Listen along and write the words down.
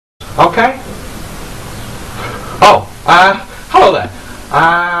Okay? Oh, hello there.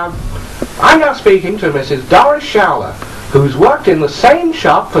 I'm now speaking to Mrs. Doris Showler, who's worked in the same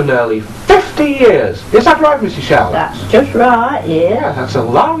shop for nearly 50 years. Is that right, Mrs. Showler? That's just right, yes. Yeah, that's a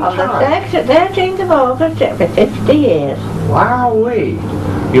long time. On the 13th of August, it'll be 50 years. Wowee.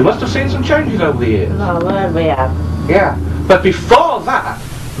 You must have seen some changes over the years. Oh, well, we have. Yeah, but before that,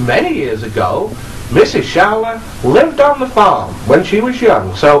 many years ago, Mrs. Showler lived on the farm when she was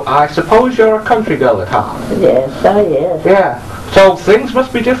young, so I suppose you're a country girl at heart. Yes, oh yes. Yeah, so things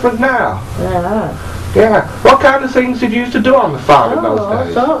must be different now. Yeah. Yeah, what kind of things did you used to do on the farm in those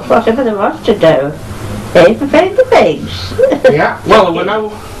days? All sorts, whatever there was to do. Even feed the pigs. Yeah, well,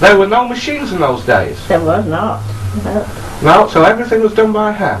 there were no machines in those days. There was not. No, so everything was done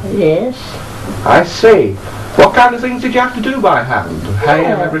by hand. Yes. I see. What kind of things did you have to do by hand? Hay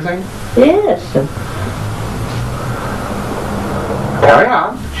and everything? Yes. Carry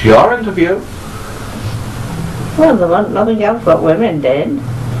on. It's your interview. Well, there wasn't nothing else what women did.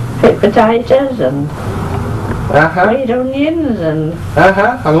 Pick potatoes and weed onions and...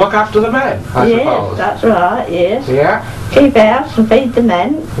 And look after the men, I yes, suppose. That's right, yes. Yeah. Keep house and feed the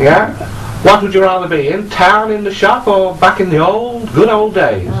men. Yeah. What would you rather be, in town, in the shop, or back in the good old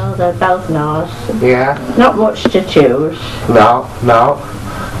days? Oh, they're both nice. Yeah. Not much to choose. No.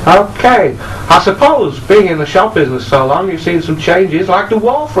 Okay. I suppose, being in the shop business so long, you've seen some changes, like the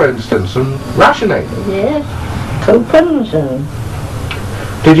war, for instance, and rationing. Yes. Coupons and...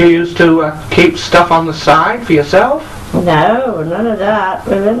 Did you used to keep stuff on the side for yourself? No, none of that.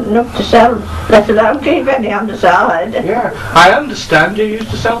 We weren't enough to sell, let alone keep any on the side. Yeah, I understand you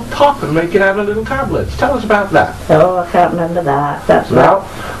used to sell pop and make it out of little tablets. Tell us about that. Oh, I can't remember that. That's no.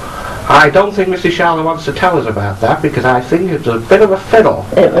 I don't think Mrs. Showler wants to tell us about that because I think it's a bit of a fiddle.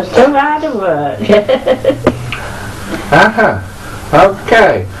 It was too hard to work.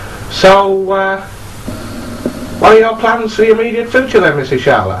 Okay. So, what are your plans for the immediate future then, Mrs.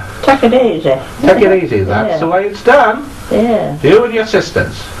 Showler? Take it easy. Take it easy, that's the way it's done. Yeah. You and your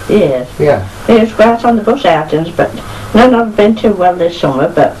sisters. Yes. Yeah. We used to go out on the bus outings, but none have been too well this summer,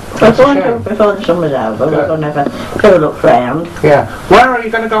 but we're going to before the summer's over. We're going to have a few looks round. Yeah. Where are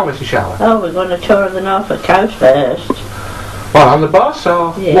you going to go, Mrs. Showler? Oh, we're going to tour the Norfolk coast first. Well, on the bus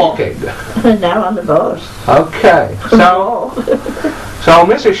or walking? No, on the bus. Okay. So, so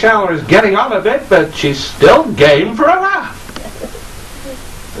Mrs. Showler is getting on a bit, but she's still game for a laugh.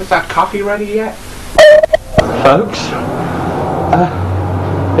 Is that coffee ready yet? Folks,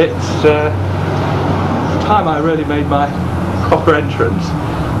 it's time I really made my proper entrance,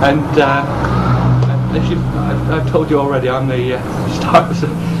 and as I've told you already, I'm the star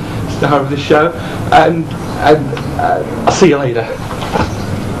of the show, and I'll see you later.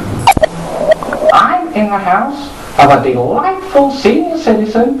 I'm in the house of a delightful senior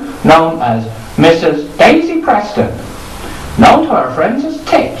citizen known as Mrs. Daisy Preston, known to her friends as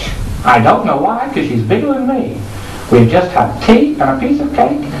Titch. I don't know why, because she's bigger than me. We've just had tea and a piece of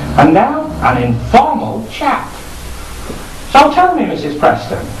cake, and now an informal chat. So tell me, Mrs.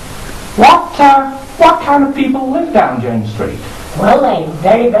 Preston, what kind of people live down James Street? Well, they're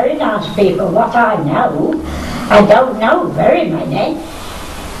very, very nice people, what I know. I don't know very many,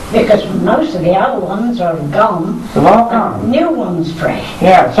 because most of the old ones are gone. They're all gone? New ones fresh.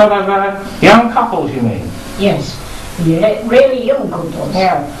 Yeah, sort of young couples, you mean? Yes, really young couples.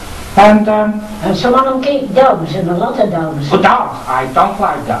 Yeah. And some of them keep dogs, and a lot of dogs. Oh, dogs. I don't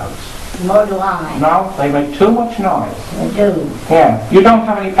like dogs. Nor do I. No, they make too much noise. They do. Yeah. You don't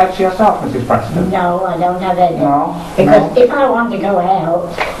have any pets yourself, Mrs. Preston? No, I don't have any. No? Because if I want to go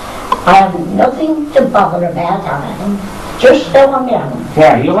out, I have nothing to bother about. I am just go on my own.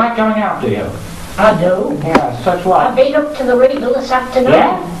 Yeah, you like going out, do you? I do. Yeah, such what? I've been up to the Regal this afternoon.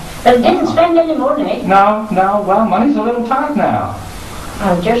 Yeah? But I didn't spend any money. No, well, money's a little tight now.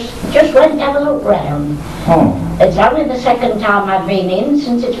 I just went to have a look round. It's only the second time I've been in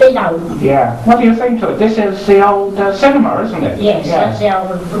since it's been open. Yeah. What do you think to it? This is the old cinema, isn't it? Yes, that's the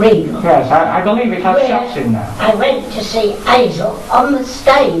old Regal. Yes, I believe it has shops in there. I went to see Hazel on the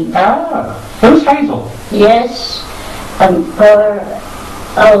stage. Ah, who's Hazel? Yes, and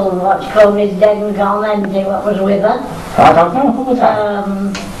what's called is dead and gone, and what was with her. I don't know, who was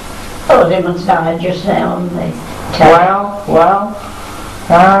that? They must die just now on the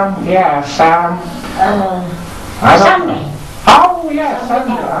yes, Sunday. Oh, yes,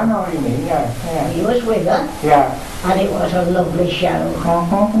 Sunday. I know what you mean, yeah. He was with her. Yeah. And it was a lovely show.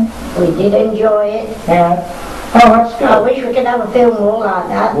 We did enjoy it. Yeah. Oh, that's good. I wish we could have a few more like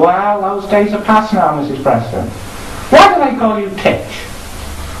that. Well, those days are past now, Mrs. Preston. Why do they call you Titch?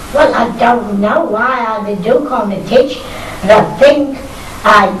 Well, I don't know why they do call me Titch, but I think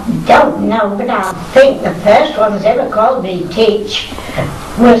I don't know, but I think the first ones ever called me Teach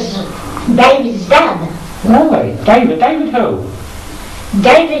was David's dad. Really? David who?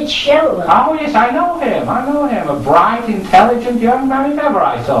 David Showler. Oh yes, I know him. A bright, intelligent young man if ever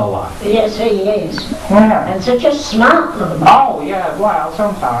I saw one. Yes, he is. Yeah. And such a smart one. Oh yeah, well,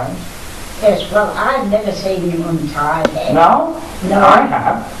 sometimes. Yes, well, I've never seen him untied. No? No. I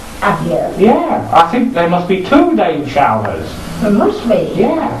have. Have you? Yeah, I think there must be two Dave Showlers. There must be.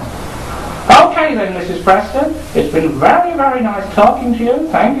 Yeah. Okay then, Mrs. Preston. It's been very, very nice talking to you.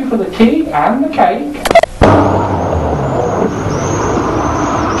 Thank you for the tea and the cake.